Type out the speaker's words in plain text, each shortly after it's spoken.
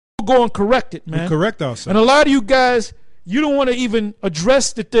go and correct it, man. We correct ourselves. And a lot of you guys, you don't want to even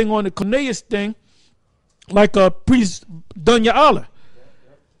address the thing on the Cornelius thing, like Priest Dunya Allah.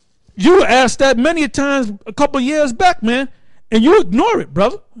 You asked that many times a couple of years back, man, and you ignore it,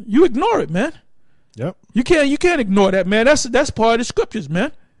 brother. You ignore it, man. Yep. You can't ignore that, man. That's part of the scriptures,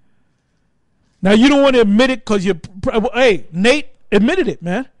 man. Now you don't want to admit it because hey, Nate admitted it,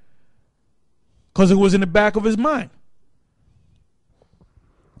 man, because it was in the back of his mind.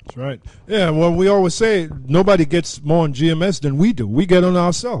 That's right. Yeah, well, we always say nobody gets more on GMS than we do. We get on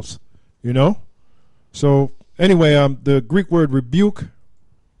ourselves, you know? So, anyway, the Greek word rebuke.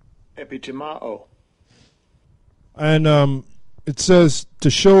 Epitimao. And it says to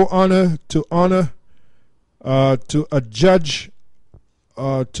show honor, to adjudge,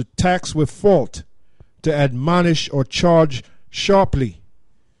 to tax with fault, to admonish or charge sharply.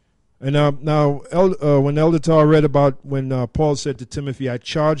 And now, when Elder Tar read about when Paul said to Timothy, I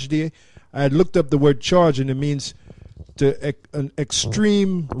charge thee, I had looked up the word charge, and it means an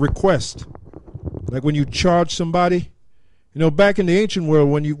extreme request. Like when you charge somebody. You know, back in the ancient world,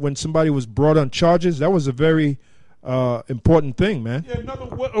 when somebody was brought on charges, that was a very important thing, man. Yeah, another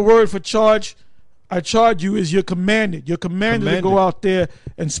word for charge, I charge you, is you're commanded. You're commanded to go out there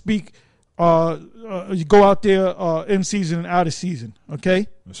and speak. You go out there in season and out of season. Okay.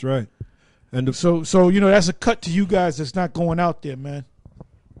 That's right. And so you know that's a cut to you guys that's not going out there, man.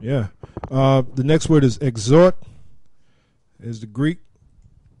 Yeah. The next word is exhort. Is the Greek.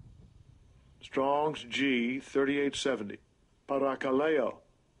 Strong's G 3870. Parakaleo.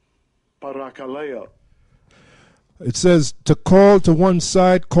 Parakaleo. It says to call to one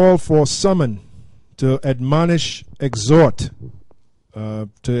side, call for, summon, to admonish, exhort, to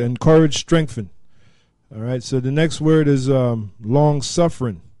encourage, strengthen. All right, so the next word is long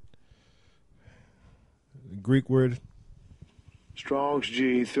suffering. The Greek word. Strong's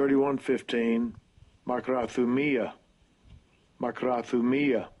G 3115. Makrathumia.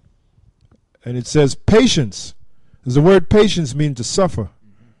 Makrathumia. And it says patience. The word patience means to suffer.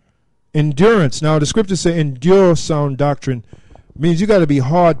 Endurance. Now the scriptures say endure sound doctrine means you got to be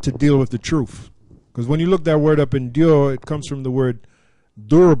hard to deal with the truth. Because when you look that word up, endure, it comes from the word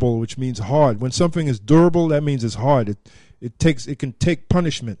durable, which means hard. When something is durable, that means it's hard. It can take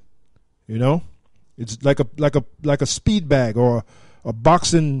punishment. You know, it's like a speed bag or a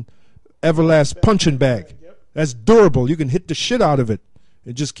boxing everlast punching bag. That's durable. You can hit the shit out of it.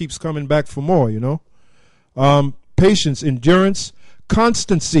 It just keeps coming back for more. You know. Patience, endurance,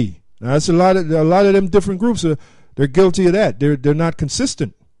 constancy. Now that's a lot of them different groups they're guilty of that. They're not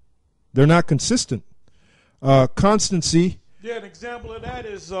consistent. They're not consistent. Constancy. Yeah, an example of that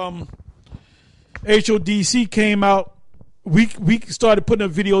is HODC came out. We started putting up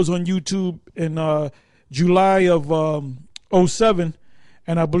videos on YouTube in July of 07,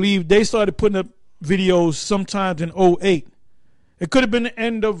 and I believe they started putting up videos sometimes in 08. It could have been the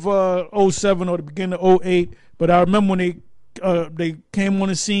end of 07 or the beginning of 08, but I remember when they came on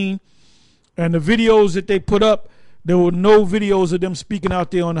the scene, and the videos that they put up, there were no videos of them speaking out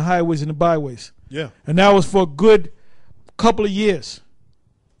there on the highways and the byways. Yeah. And that was for a good couple of years.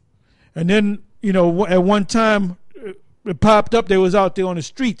 And then, you know, at one time, it popped up, they was out there on the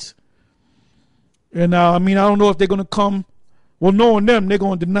streets. And I mean, I don't know if they're going to come. Well, knowing them, they're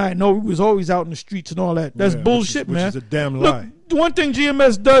going to deny it. No, we was always out in the streets and all that. That's bullshit, man. Which is a damn lie. Look, one thing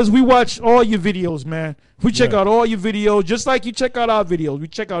GMS does, we watch all your videos, man. We check out all your videos, just like you check out our videos. We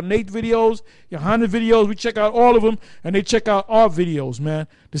check out Nate's videos, Johanna's videos. We check out all of them, and they check out our videos, man,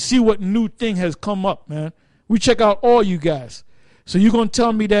 to see what new thing has come up, man. We check out all you guys. So you going to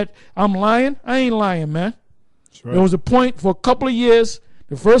tell me that I'm lying? I ain't lying, man. That's right. There was a point for a couple of years.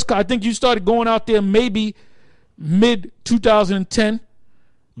 The first, I think you started going out there maybe mid 2010,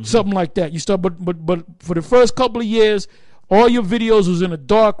 something like that. You start, but for the first couple of years, all your videos was in a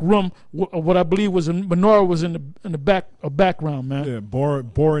dark room. What I believe was menorah was in the background, man. Yeah,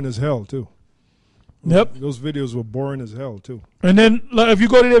 boring as hell too. Yep, those videos were boring as hell too. And then if you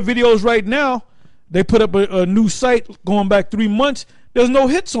go to their videos right now, they put up a new site going back 3 months. There's no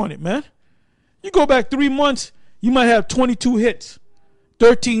hits on it, man. You go back 3 months, you might have 22 hits,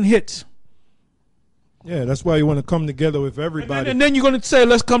 13 hits. Yeah, that's why you want to come together with everybody. And then you're going to say,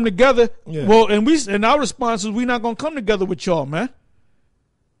 let's come together. Yeah. Well, and our response is, we're not going to come together with y'all, man.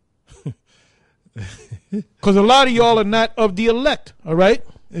 Because a lot of y'all are not of the elect, all right?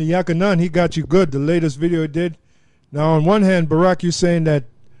 Hey, Yakanan, he got you good, the latest video he did. Now, on one hand, Barack, you're saying that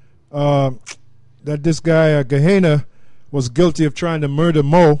that this guy, Gehenna, was guilty of trying to murder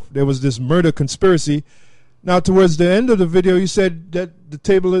Mo. There was this murder conspiracy. Now, towards the end of the video, you said that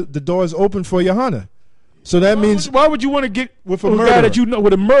the door is open for Johanna. So that means why would you want to get with a guy murderer that you know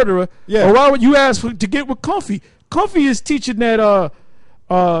with a murderer? Yeah. Or why would you ask to get with Comfy? Comfy is teaching that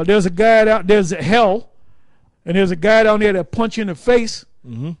there's a guy out there's a hell, and there's a guy down there that punch you in the face,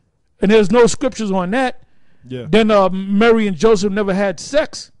 and there's no scriptures on that. Yeah. Then Mary and Joseph never had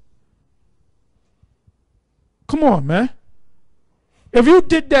sex. Come on, man. If you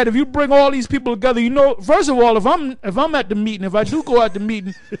did that, if you bring all these people together, you know, first of all, if I'm at the meeting, if I do go at the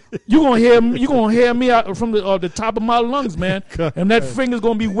meeting, you're gonna hear me out from the top of my lungs, man. And that finger's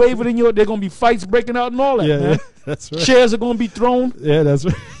gonna be waving in your. There's gonna be fights breaking out and all that, man. Yeah, that's right. Chairs are gonna be thrown. Yeah, that's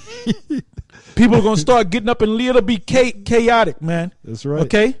right. People are gonna start getting up and leave. It'll be chaotic, man. That's right.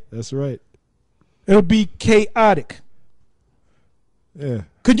 Okay, that's right. It'll be chaotic. Yeah.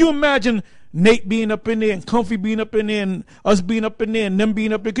 Could you imagine Nate being up in there and Comfy being up in there and us being up in there and them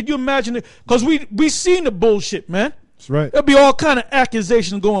being up there? Could you imagine it? Because we seen the bullshit, man. That's right. There'll be all kind of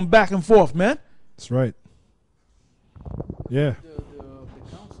accusations going back and forth, man. That's right. Yeah.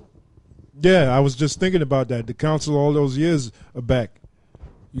 The council. Yeah, I was just thinking about that. The council all those years back.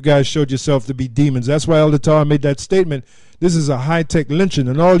 You guys showed yourself to be demons. That's why Elder Tar made that statement. This is a high-tech lynching,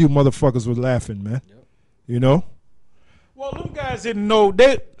 and all you motherfuckers were laughing, man. Yep. You know? Well, them guys didn't know.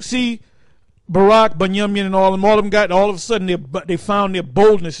 They see Barack, Bunyamin, and all of them got all of a sudden they found their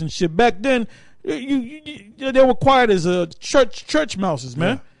boldness and shit. Back then, they were quiet as church mouses,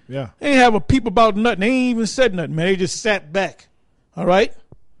 man. Yeah. They ain't have a peep about nothing. They ain't even said nothing, man. They just sat back. All right?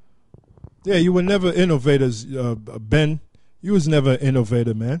 Yeah, you were never innovators, Ben. You was never an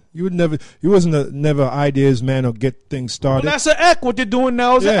innovator, man. You wasn't never ideas man or get things started. Well, that's an act. What they're doing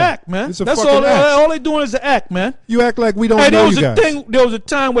now is an act, man. It's a that's fucking act. All they're doing is an act, man. You act like we don't know you guys. There was a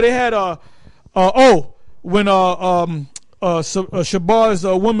time where they had when Shabar's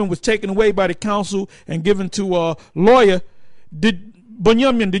woman was taken away by the council and given to a lawyer.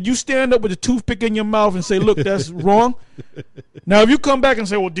 Bunyamin, did you stand up with a toothpick in your mouth and say, "Look, that's wrong"? Now, if you come back and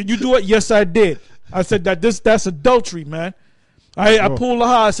say, "Well, did you do it?" Yes, I did. I said that's adultery, man. I pulled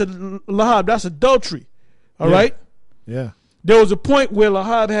Lahab. I said, Lahab, that's adultery. All right? Yeah. There was a point where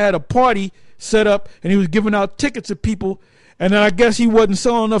Lahab had a party set up and he was giving out tickets to people. And then I guess he wasn't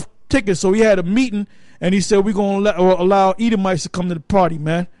selling enough tickets. So he had a meeting and he said, we're going to allow Edomites to come to the party,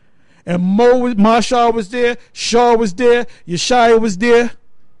 man. And Marshall was there. Shaw was there. Yeshaya was there.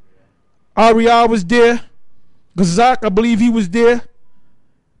 Ariel was there. Gazak, I believe he was there.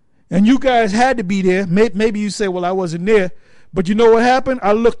 And you guys had to be there. Maybe you say, well, I wasn't there. But you know what happened?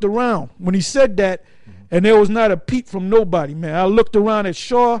 I looked around. When he said that, and there was not a peep from nobody, man. I looked around at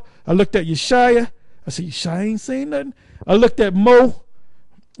Shaw. I looked at Yeshaya. I said, Yeshaya ain't saying nothing. I looked at Mo.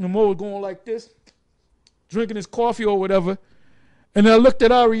 And Mo was going like this, drinking his coffee or whatever. And then I looked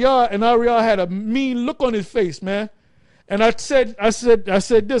at Ariel, and Ariel had a mean look on his face, man. And I said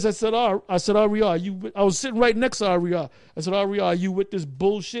this. I said, Ariel, I was sitting right next to Ariel. I said, Ariel, are you with this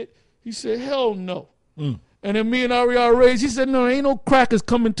bullshit? He said, hell no. And then me and Ariel raised. He said, no, ain't no crackers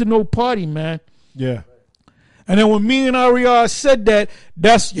coming to no party, man. Yeah. And then when me and Ariel said that,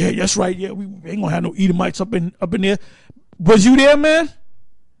 that's right. Yeah, we ain't gonna have no Edomites up in there. Was you there, man?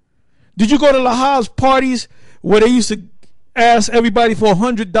 Did you go to Lahab's parties where they used to ask everybody for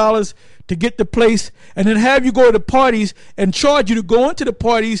 $100 to get the place, and then have you go to the parties and charge you to go into the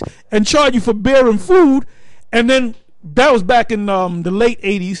parties and charge you for beer and food? And then that was back in the late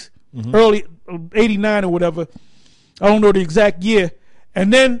 80s, early 89 or whatever. I don't know the exact year.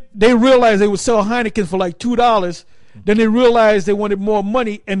 And then they realized they would sell Heineken for like $2. Then they realized they wanted more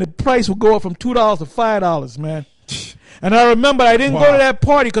money, and the price would go up from $2 to $5, man. And I remember I didn't go to that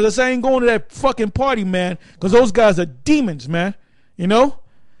party because I ain't going to that fucking party, man, because those guys are demons, man. You know?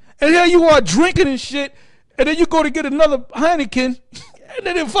 And here you are drinking and shit, and then you go to get another Heineken, and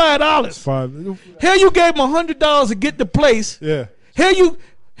then it's $5. Here you gave them $100 to get the place. Yeah. Here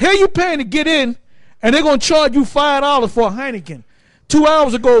you paying to get in, and they're gonna charge you $5 for a Heineken. 2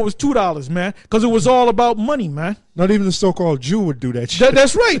 hours ago it was $2, man, because it was all about money, man. Not even the so-called Jew would do that shit.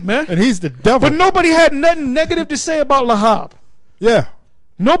 That's right, man. And he's the devil. But nobody had nothing negative to say about Lahab. Yeah.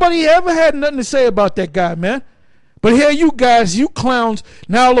 Nobody ever had nothing to say about that guy, man. But here you guys, you clowns,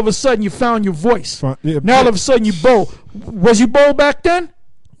 now all of a sudden you found your voice. Now all of a sudden you bold. Was you bold back then?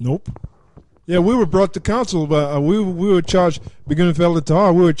 Nope. Yeah, we were brought to council, but we were charged, beginning with Elder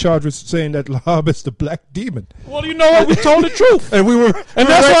Tahar, we were charged with saying that Lahab is the black demon. Well, you know what? We told the truth. And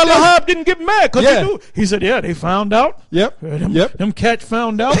that's why Lahab didn't get mad, because he knew. He said, yeah, they found out. Yep. Them cats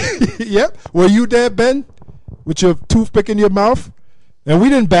found out. Yep. Were you there, Ben, with your toothpick in your mouth? And we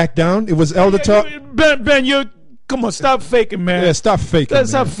didn't back down. It was Elder Tahar. Ben, come on, stop faking, man. Yeah, stop faking.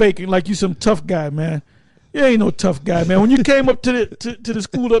 Stop faking like you some tough guy, man. You ain't no tough guy, man. When you came up to the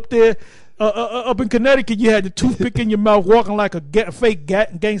school up there, up in Connecticut, you had the toothpick in your mouth, walking like a fake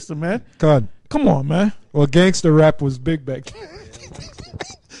gangster, man. God. Come on, man. Well, gangster rap was big back then.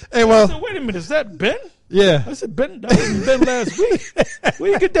 Hey, I well, said, wait a minute, is that Ben? yeah. I said, Ben, that wasn't Ben last week.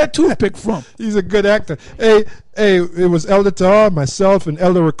 Where you get that toothpick from? He's a good actor. Hey, it was Elder Tahar, myself, and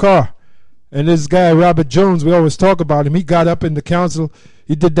Elder Ricard. And this guy, Robert Jones, we always talk about him. He got up in the council.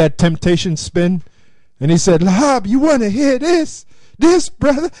 He did that temptation spin. And he said, Lahab, you want to hear this? This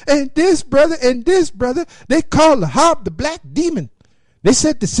brother, and this brother, and this brother. They call Lahab the black demon. They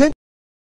said the